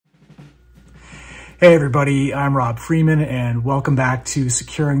Hey everybody, I'm Rob Freeman and welcome back to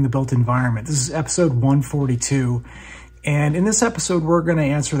Securing the Built Environment. This is episode 142. And in this episode, we're going to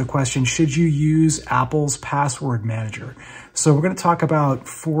answer the question, should you use Apple's password manager? So we're going to talk about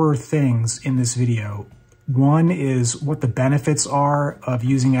 4 things in this video. 1 is what the benefits are of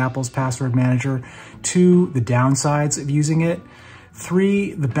using Apple's password manager. 2, the downsides of using it.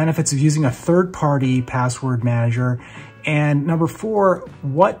 3, the benefits of using a third-party password manager. And number 4,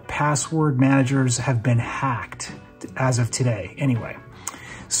 what password managers have been hacked as of today anyway.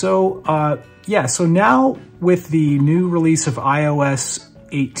 So so now with the new release of iOS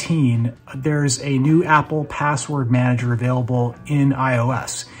 18, there's a new Apple password manager available in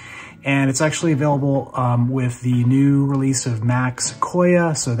iOS. And it's actually available with the new release of Mac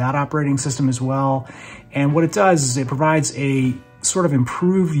Sequoia, so that operating system as well. And what it does is it provides a sort of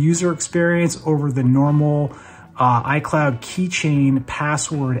improved user experience over the normal iCloud Keychain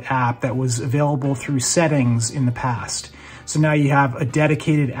password app that was available through settings in the past. So now you have a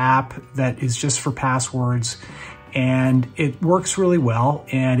dedicated app that is just for passwords, and it works really well.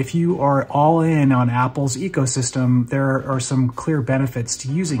 And if you are all in on Apple's ecosystem, there are some clear benefits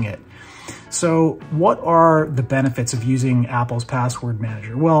to using it. So what are the benefits of using Apple's password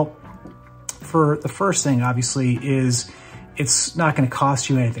manager? Well, for the first thing, obviously, is it's not going to cost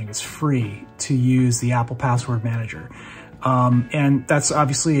you anything. It's free to use the Apple Password Manager. And that's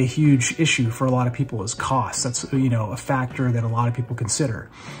obviously a huge issue for a lot of people is cost. That's, a factor that a lot of people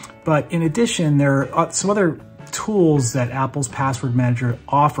consider. But in addition, there are some other tools that Apple's Password Manager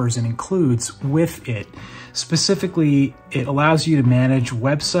offers and includes with it. Specifically, it allows you to manage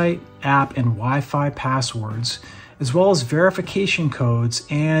website, app, and Wi-Fi passwords, as well as verification codes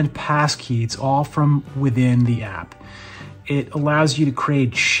and passkeys, all from within the app. It allows you to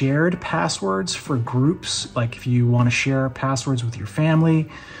create shared passwords for groups, like if you want to share passwords with your family.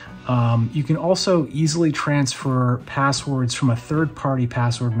 You can also easily transfer passwords from a third-party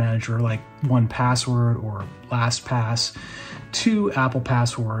password manager like 1Password or LastPass to Apple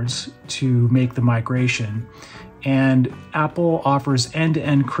Passwords to make the migration. And Apple offers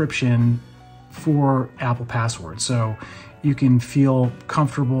end-to-end encryption for Apple Passwords. So you can feel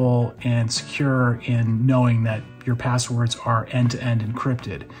comfortable and secure in knowing that your passwords are end-to-end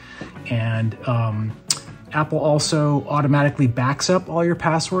encrypted. And Apple also automatically backs up all your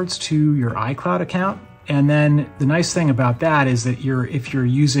passwords to your iCloud account. And then the nice thing about that is that if you're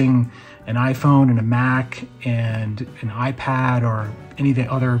using an iPhone and a Mac and an iPad or any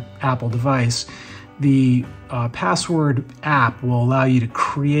other Apple device, the password app will allow you to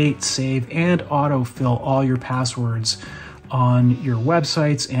create, save, and autofill all your passwords on your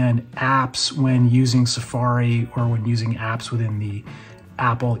websites and apps when using Safari or when using apps within the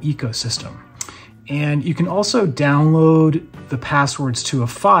Apple ecosystem. And you can also download the passwords to a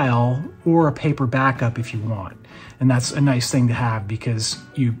file or a paper backup if you want. And that's a nice thing to have because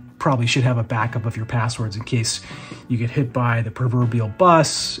you probably should have a backup of your passwords in case you get hit by the proverbial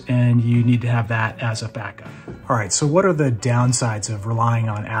bus and you need to have that as a backup. All right, so what are the downsides of relying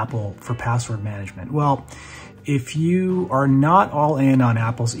on Apple for password management? Well, if you are not all in on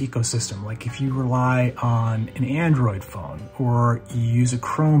Apple's ecosystem, like if you rely on an Android phone or you use a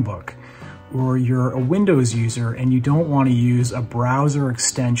Chromebook or you're a Windows user and you don't want to use a browser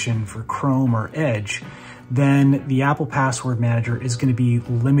extension for Chrome or Edge, then the Apple Password Manager is going to be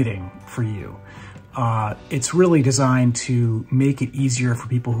limiting for you. It's really designed to make it easier for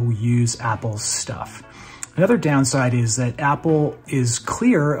people who use Apple's stuff. Another downside is that Apple is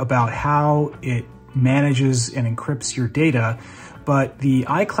clear about how it manages and encrypts your data, but the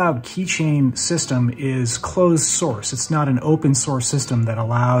iCloud Keychain system is closed source. It's not an open source system that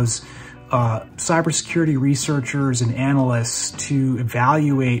allows cybersecurity researchers and analysts to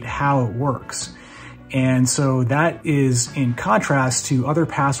evaluate how it works. And so that is in contrast to other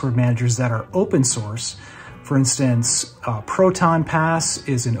password managers that are open source. For instance, Proton Pass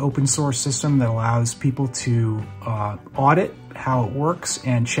is an open source system that allows people to audit how it works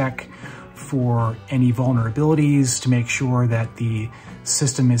and check for any vulnerabilities to make sure that the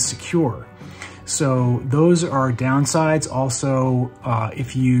system is secure. So those are downsides. Also,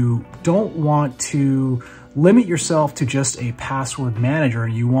 if you don't want to limit yourself to just a password manager,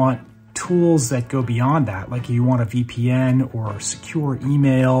 you want tools that go beyond that, like you want a VPN or secure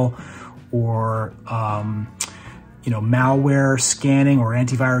email or malware scanning or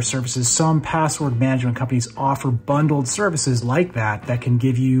antivirus services. Some password management companies offer bundled services like that can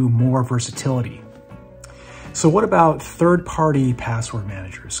give you more versatility. So what about third-party password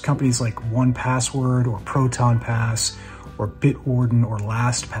managers? Companies like 1Password or Proton Pass or Bitwarden or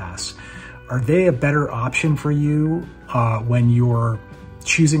LastPass. Are they a better option for you when you're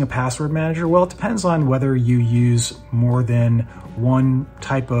choosing a password manager? Well, it depends on whether you use more than one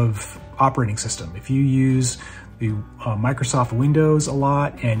type of operating system. If you use the Microsoft Windows a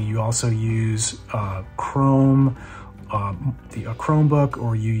lot and you also use Chrome, a Chromebook,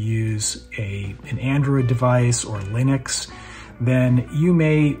 or you use an Android device or Linux, then you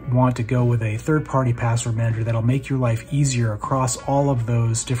may want to go with a third-party password manager that'll make your life easier across all of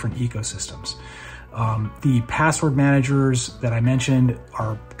those different ecosystems. The password managers that I mentioned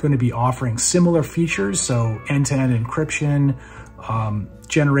are going to be offering similar features, so end-to-end encryption,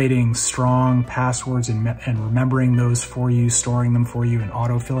 generating strong passwords and remembering those for you, storing them for you, and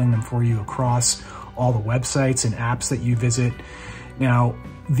auto-filling them for you across all the websites and apps that you visit. Now,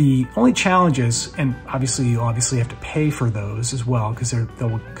 the only challenges, and you obviously have to pay for those as well because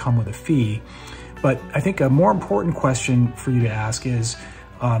they'll come with a fee, but I think a more important question for you to ask is,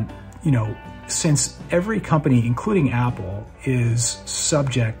 since every company, including Apple, is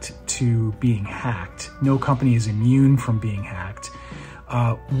subject to being hacked, no company is immune from being hacked,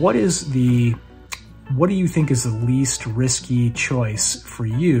 what do you think is the least risky choice for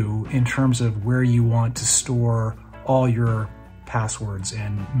you in terms of where you want to store all your passwords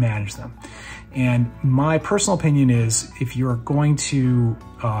and manage them? And my personal opinion is, if you're going to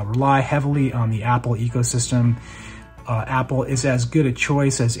rely heavily on the Apple ecosystem, Apple is as good a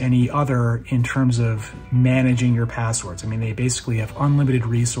choice as any other in terms of managing your passwords. I mean, they basically have unlimited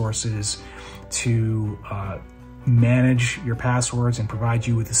resources to manage your passwords and provide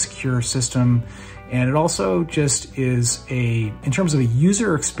you with a secure system. And it also just is in terms of a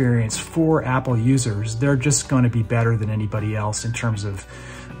user experience for Apple users, they're just going to be better than anybody else in terms of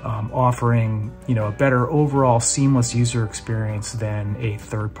offering, a better overall seamless user experience than a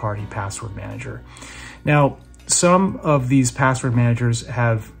third-party password manager. Now, some of these password managers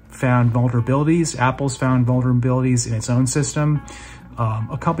have found vulnerabilities. Apple's found vulnerabilities in its own system.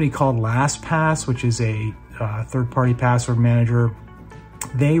 A company called LastPass, which is a third-party password manager,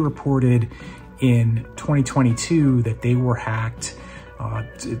 they reported in 2022 that they were hacked. A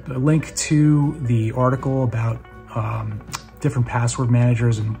link to the article about different password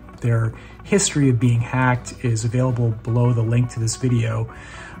managers and their history of being hacked is available below the link to this video.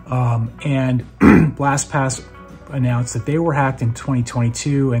 And LastPass announced that they were hacked in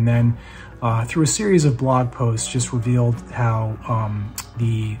 2022, and then through a series of blog posts just revealed how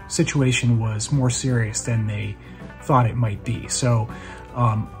the situation was more serious than they thought it might be. So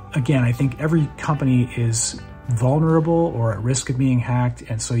again, I think every company is vulnerable or at risk of being hacked,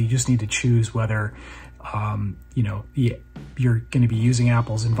 and so you just need to choose whether you're going to be using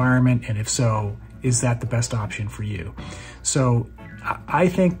Apple's environment, and if so, is that the best option for you? So I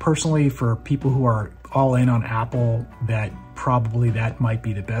think personally, for people who are all in on Apple, that might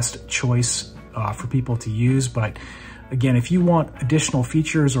be the best choice for people to use. But again, if you want additional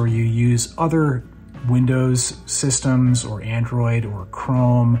features, or you use other Windows systems or Android or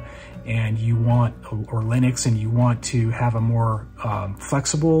Chrome, and you want, or Linux, and you want to have a more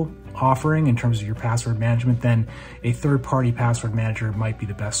flexible offering in terms of your password management, then a third-party password manager might be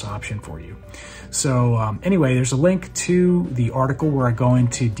the best option for you. So anyway, there's a link to the article where I go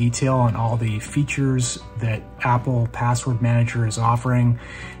into detail on all the features that Apple Password Manager is offering,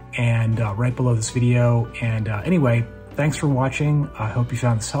 and right below this video. And anyway, thanks for watching. I hope you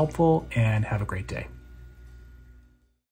found this helpful, and have a great day.